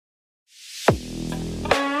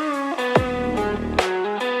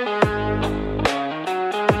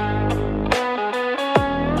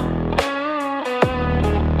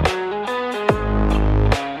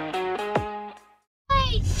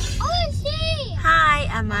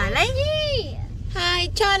Hi, Miley. Hi,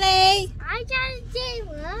 Charlie. I tried to do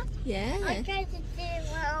one. Yeah. I tried to do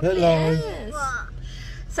one. Hello. Yes.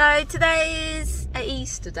 So today is a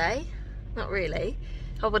Easter day. Not really.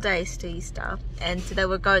 A couple of days to Easter. And today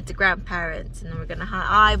we're going to grandparents and we're going to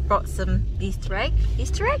I brought some Easter egg.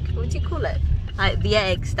 Easter egg? What do you call it? Like the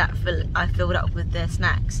eggs that I filled up with their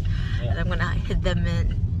snacks. Yeah. And I'm going to hide them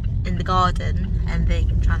in the garden and they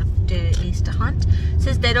can try to do an Easter hunt.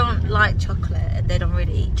 Since they don't like chocolate and they don't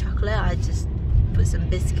really eat chocolate, I just put some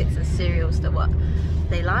biscuits and cereals to what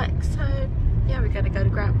they like. So yeah, we're going to go to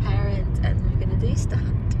grandparents and we're going to do Easter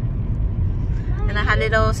hunt. And I had a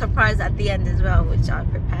little surprise at the end as well, which I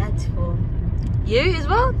prepared for you as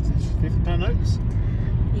well. 50 notes.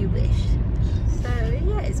 You wish. So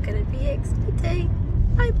yeah, it's going to be exciting.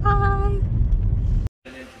 Bye bye.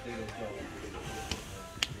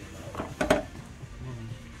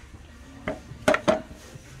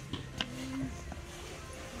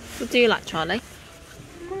 What do you like, Charlie?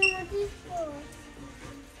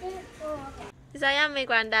 Is that yummy,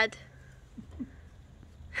 Grandad?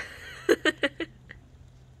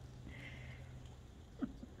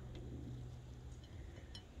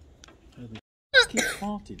 Keep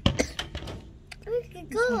farting.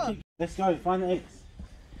 Go. Let's go, find the eggs.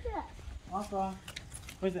 Yeah. Arthur,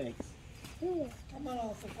 where's the eggs? Here. Come on,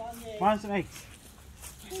 Arthur, find the egg. Find some eggs.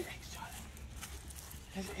 Where's the eggs, Charlie?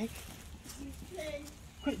 There's the egg.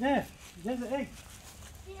 Quick, there. There's the egg.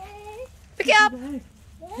 Pick it up. There's the egg.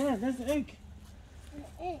 Yeah, there's the egg.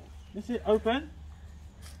 Egg. That's it, open.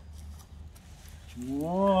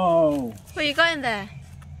 Whoa. What you got in there?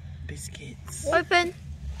 Biscuits. Open.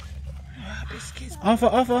 Ah, biscuits.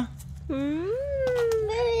 Arthur. Mm.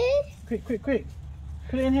 Quick. Put it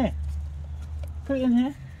in here. Put it in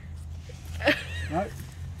here. No.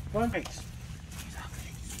 Go on, eggs.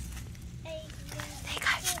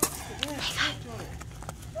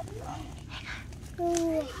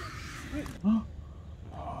 There you go. Oh.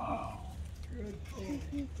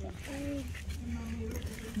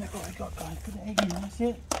 I got, guys. Put the egg in. That's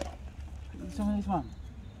it. Put some of this one.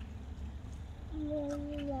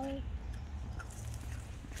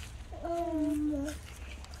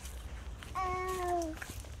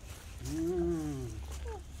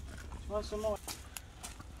 Want some more?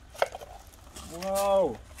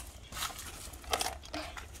 Whoa!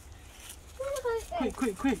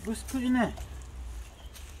 Quick! Let's put it in there.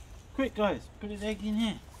 Quick, guys! Put his egg in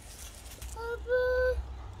here.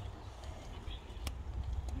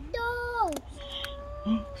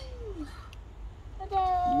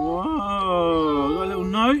 Whoa! Got a little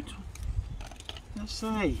note. Let's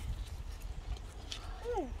say,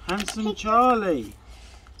 handsome Charlie.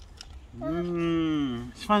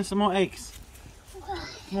 Let's find some more eggs.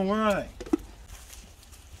 Come on, where are they?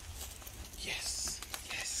 Yes.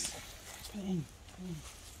 Put it in.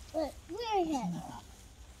 Where is it?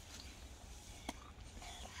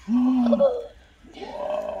 Whoa.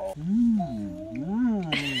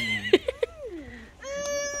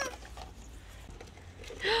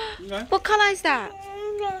 What colour is that?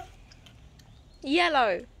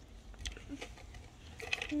 Yellow.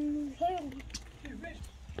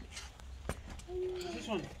 This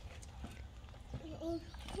one.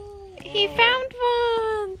 He found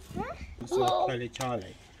one. This is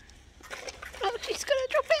Charlie. Oh, she's gonna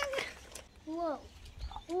drop it. Whoa.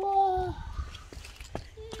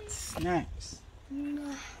 Snacks.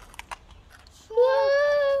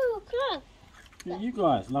 Whoa. Come Yeah, you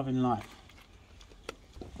guys loving life.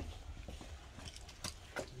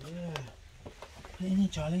 Yeah. Put it in here,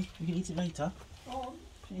 Charlie. We can eat it later. Put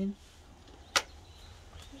it in.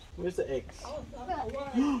 Where's the eggs?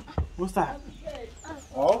 What's that?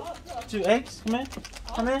 Oh, 2 eggs. Come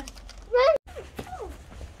here.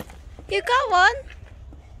 You got one.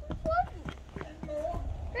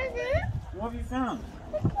 What have you found?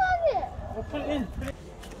 Well, put it in.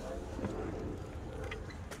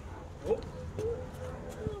 Oh.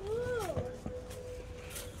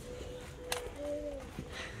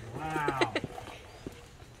 Wow.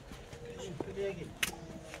 Put the egg in.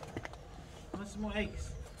 Want some more eggs?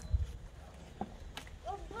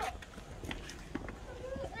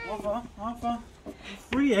 Arthur.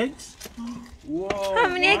 3 eggs? Whoa. How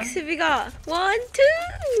many eggs have you got? 1,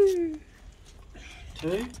 2.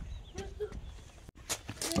 2?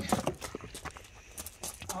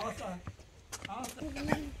 Arthur.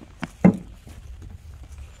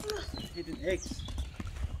 Hidden eggs.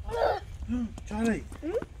 Charlie.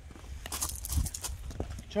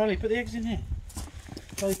 Charlie, put the eggs in here.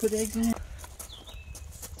 Charlie, put the eggs in here.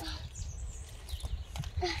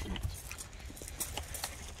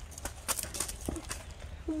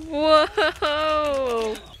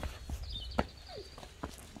 Whoa!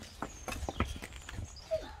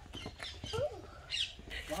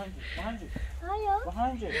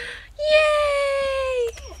 behind you. Yay!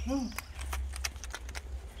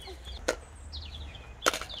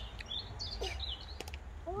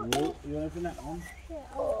 Oh, you open that one?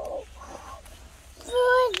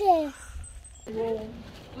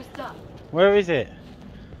 What's that? Where is it?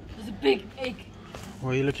 There's a big egg.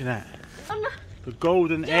 What are you looking at? Oh no! The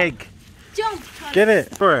golden egg. Jump! Get it,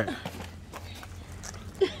 throw it.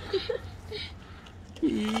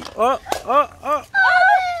 Oh, oh, oh!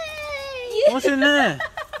 What's in there?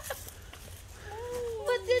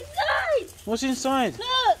 What's inside? What's inside?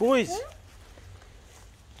 Look! Boys.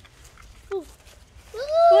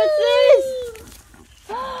 What's this?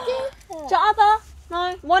 The other?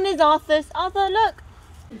 No, one is Arthur's. Arthur, look.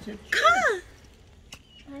 Come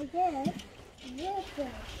on.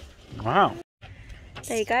 Wow.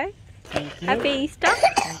 There you go. Thank you. Happy Easter.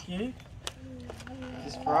 Thank you.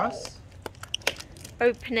 This is for us.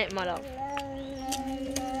 Open it, my love.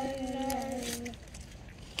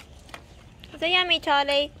 Is it yummy,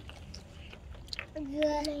 Charlie?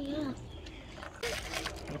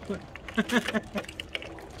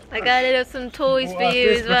 I got a little some toys for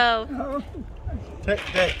you as well.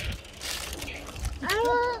 Take.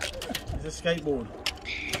 It's a skateboard.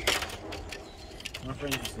 My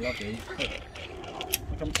friend used to love these.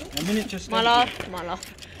 Look, a miniature skateboard. My love, my love.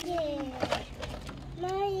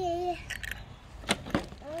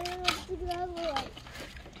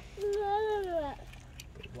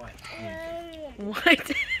 White. White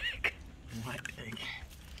egg. White egg.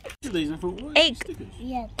 These I thought, what? Egg. Stickers.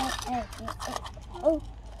 Yeah, that egg. Oh.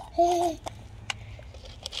 Hey.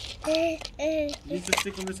 These to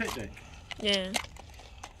stick on the set deck. Yeah.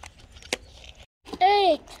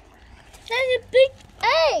 Egg. That's a big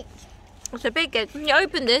egg. It's a big egg. Can you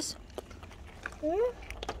open this?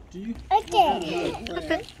 Do you? Okay.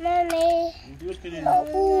 Open. Mommy. If you look at it, Oh.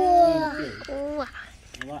 Ooh.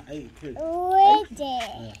 like 8 quid. Wait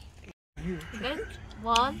there. Okay.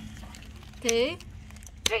 1, 2,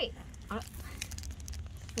 3.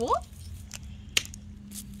 What?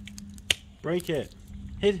 Break it.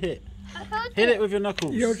 Hit it. Hit it with your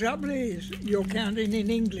knuckles. Your trouble is, you're counting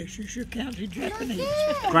in English, you should count in Japanese.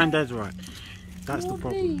 Granddad's right. That's the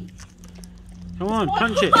problem. Come on,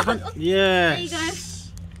 punch it. Yes. There you go.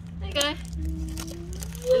 There you go.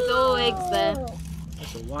 There's all eggs there.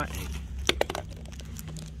 That's a white egg.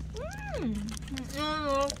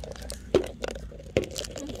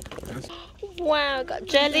 Wow, got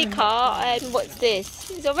jelly car and what's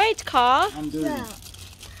this? It's a red car. I'm doing it.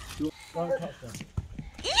 Don't touch that.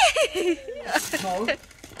 No.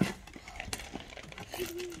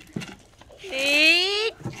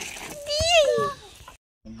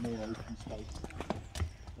 And more open space.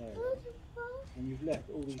 There. And you've left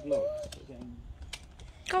all these logs.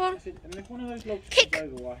 Come on. And if one of those logs Kick. goes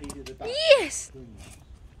over while he did the back. Yes.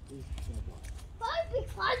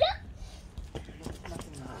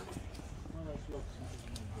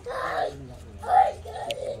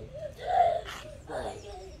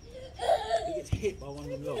 He gets hit by one of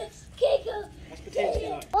them logs. That's potentially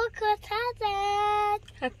like.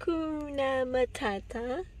 Hakuna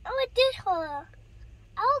Matata. Hakuna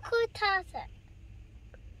Matata.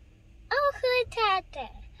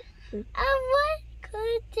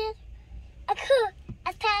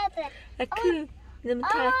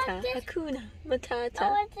 Hakuna Matata.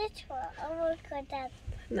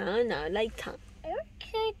 No, no, later.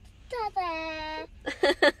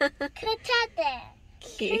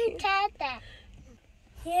 Cute.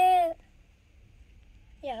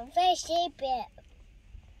 You're very sleepy.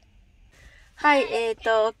 はい、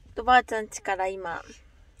おばあちゃん家から今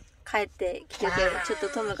帰ってきてて、ちょっと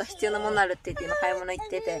トムが必要なものあるって言って今買い物行っ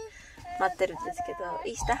てて待ってるんですけど、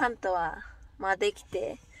イースターハントはまあでき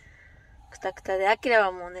てくたくたで、アキラ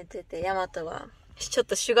はもう寝てて、ヤマトはちょっ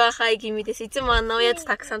とシュガーハイ気味です。いつもあんなおやつ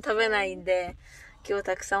たくさん食べないんで、今日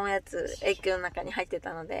たくさんおやつエッグの中に入って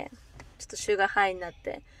たので、ちょっとシュガーハイになっ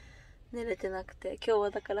て寝れてなくて、今日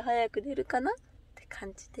はだから早く寝るかなって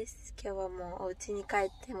感じです。今日はもうお家に帰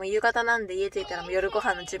って、もう夕方なんで家着いたらもう夜ご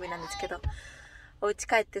飯の準備なんですけど、お家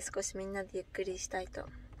帰って少しみんなでゆっくりしたいと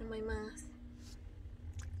思います。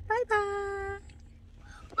バイバーイ。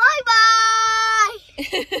Bye bye!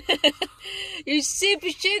 You super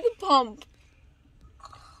sugar pump.